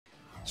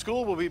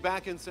School will be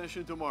back in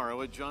session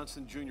tomorrow at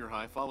Johnson Junior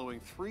High following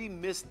 3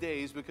 missed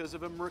days because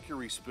of a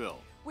mercury spill.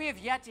 We have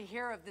yet to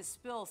hear of this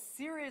spill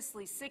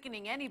seriously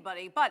sickening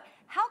anybody, but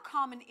how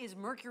common is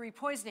mercury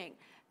poisoning?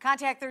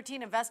 Contact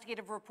 13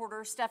 investigative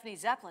reporter Stephanie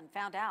Zeppelin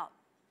found out.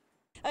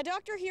 A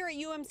doctor here at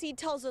UMC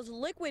tells us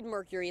liquid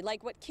mercury,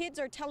 like what kids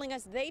are telling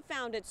us they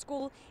found at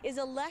school, is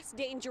a less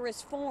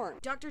dangerous form.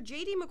 Dr.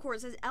 J.D.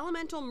 McCord says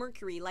elemental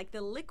mercury, like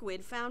the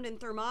liquid found in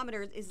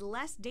thermometers, is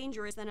less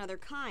dangerous than other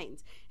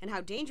kinds. And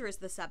how dangerous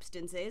the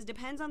substance is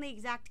depends on the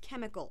exact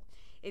chemical.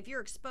 If you're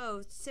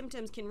exposed,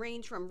 symptoms can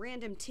range from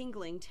random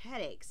tingling to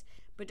headaches.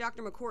 But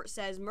Dr. McCord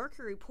says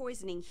mercury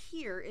poisoning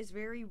here is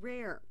very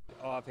rare.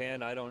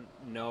 Offhand, I don't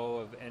know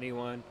of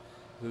anyone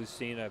who's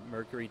seen a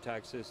mercury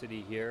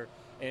toxicity here.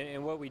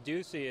 And what we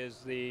do see is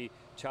the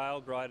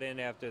child brought in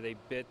after they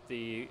bit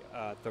the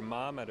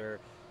thermometer,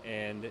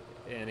 and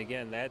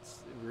again,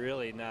 that's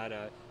really not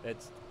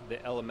that's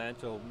the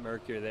elemental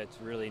mercury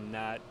that's really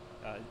not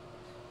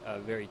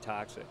very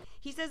toxic.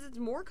 He says it's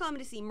more common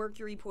to see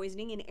mercury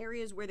poisoning in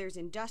areas where there's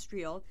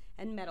industrial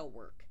and metal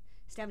work.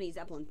 Stephanie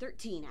Zeppelin,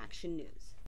 13 Action News.